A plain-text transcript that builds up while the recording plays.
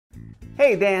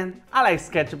Hey Dan, I like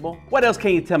Sketchable. What else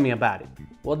can you tell me about it?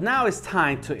 Well, now it's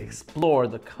time to explore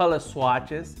the color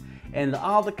swatches and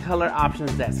all the color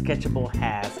options that Sketchable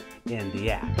has in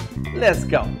the app. Let's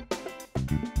go.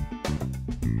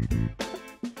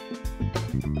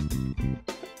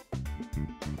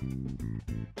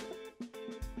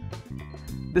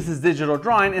 This is Digital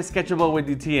Drawing and Sketchable with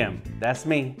DTM. That's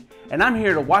me. And I'm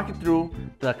here to walk you through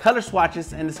the color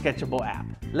swatches in the Sketchable app.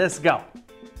 Let's go.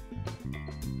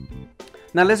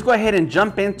 Now let's go ahead and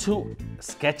jump into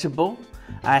Sketchable.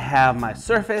 I have my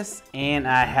surface and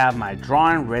I have my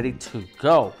drawing ready to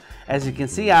go. As you can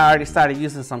see, I already started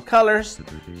using some colors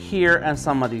here and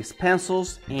some of these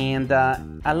pencils. And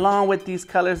along with these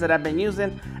colors that I've been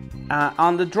using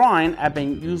on the drawing, I've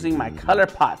been using my color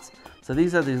pots. So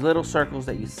these are these little circles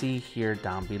that you see here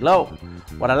down below.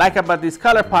 What I like about these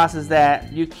color pots is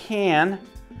that you can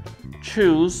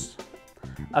choose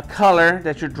a color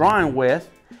that you're drawing with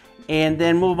and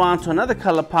then move on to another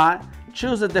color pot,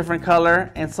 choose a different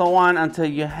color, and so on until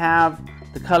you have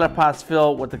the color pots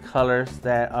filled with the colors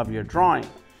of your drawing.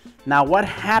 Now, what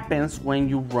happens when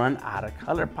you run out of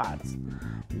color pots?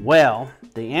 Well,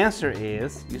 the answer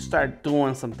is you start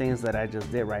doing some things that I just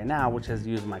did right now, which is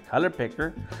use my color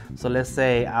picker. So let's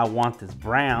say I want this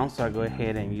brown, so I go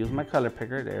ahead and use my color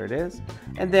picker, there it is,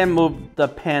 and then move the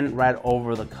pen right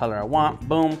over the color I want.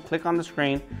 Boom, click on the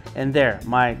screen, and there,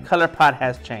 my color pot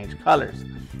has changed colors.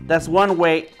 That's one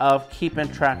way of keeping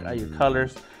track of your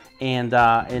colors and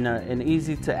in an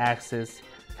easy to access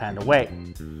kind of way.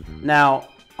 Now,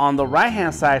 on the right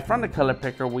hand side from the color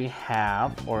picker, we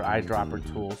have, or eyedropper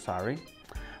tool, sorry,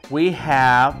 we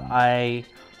have a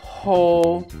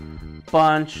whole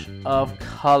bunch of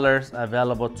colors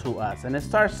available to us. And it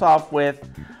starts off with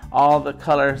all the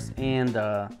colors in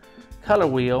the color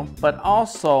wheel, but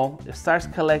also it starts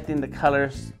collecting the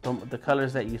colors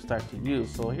that you start to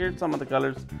use. So here's some of the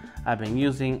colors I've been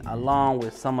using, along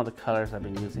with some of the colors I've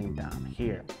been using down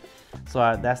here. So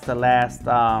that's the last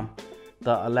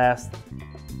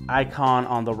icon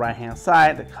on the right hand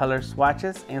side, the color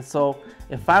swatches. And so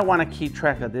if I want to keep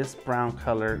track of this brown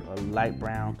color or light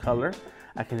brown color,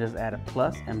 I can just add a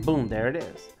plus and boom, there it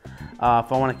is. If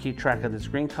I want to keep track of this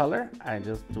green color, I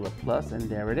just do a plus and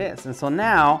there it is. And so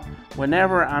now,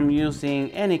 whenever I'm using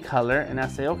any color and I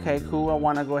say, okay, cool, I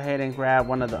want to go ahead and grab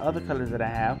one of the other colors that I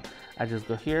have, I just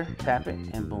go here, tap it,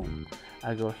 and boom.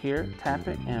 I go here, tap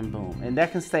it, and boom. And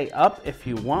that can stay up if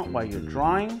you want while you're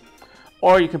drawing,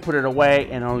 or you can put it away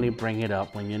and only bring it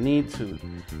up when you need to.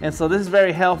 And so this is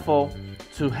very helpful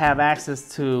to have access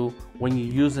to when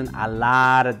you're using a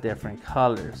lot of different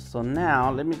colors. So now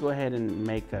let me go ahead and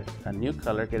make a new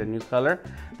color, get a new color.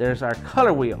 There's our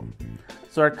color wheel.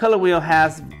 So our color wheel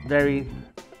has very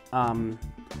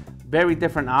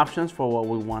different options for what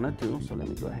we want to do. So let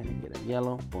me go ahead and get a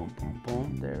yellow, boom, boom,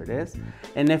 boom, there it is.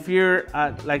 And if you're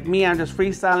like me, I'm just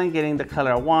freestyling, getting the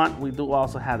color I want. We do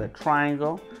also have the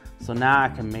triangle. So now I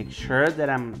can make sure that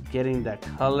I'm getting the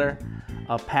color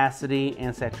opacity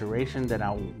and saturation that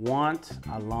I want,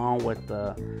 along with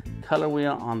the color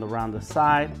wheel around the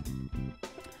side.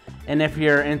 And if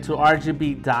you're into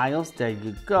RGB dials, there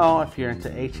you go. If you're into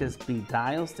HSB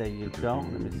dials, there you go.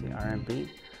 Let me see,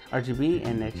 RGB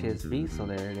and HSB, so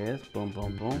there it is. Boom,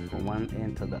 boom, boom, from one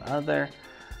end to the other.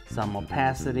 Some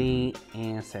opacity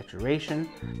and saturation.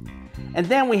 And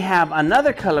then we have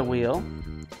another color wheel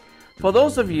for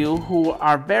those of you who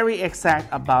are very exact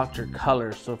about your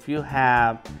colors. So if you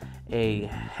have a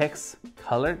hex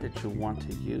color that you want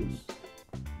to use,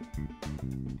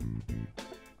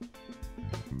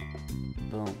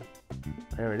 boom,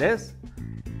 there it is.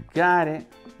 Got it.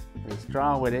 Let's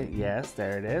draw with it. Yes,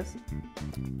 there it is.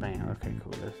 Bam. Okay,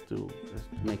 cool. Let's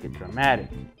make it dramatic.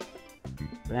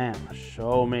 Bam.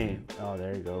 Show me. Oh,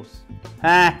 there it goes.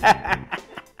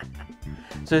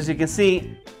 So as you can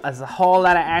see, there's a whole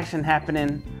lot of action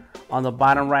happening on the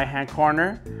bottom right hand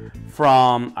corner.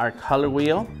 From our color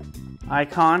wheel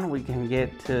icon, we can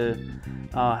get to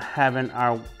having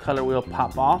our color wheel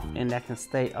pop off, and that can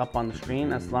stay up on the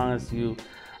screen as long as you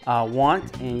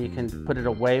want, and you can put it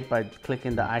away by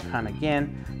clicking the icon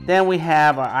again. Then we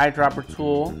have our eyedropper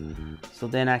tool. So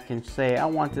then I can say, I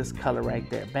want this color right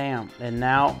there, bam. And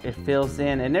now it fills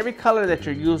in, and every color that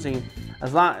you're using,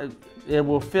 it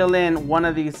will fill in one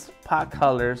of these pot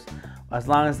colors as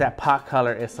long as that pot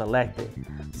color is selected.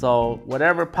 So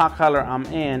whatever pot color I'm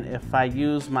in, if I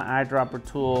use my eyedropper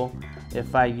tool,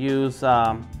 if I use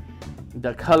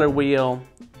the color wheel,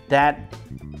 that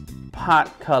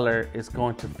pot color is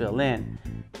going to fill in,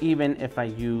 even if I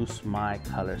use my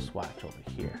color swatch over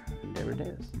here. And there it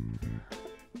is.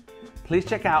 Please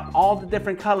check out all the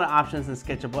different color options in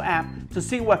Sketchable app to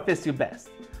see what fits you best.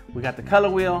 We got the color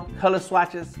wheel, color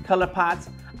swatches, color pots,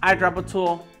 eyedropper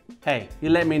tool. Hey, you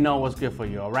let me know what's good for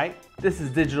you, all right? This is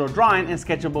Digital Drawing and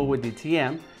Sketchable with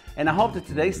DTM, and I hope that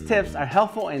today's tips are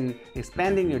helpful in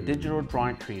expanding your digital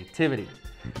drawing creativity.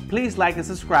 Please like and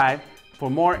subscribe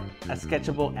for more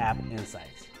Sketchable app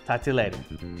insights. Talk to you later.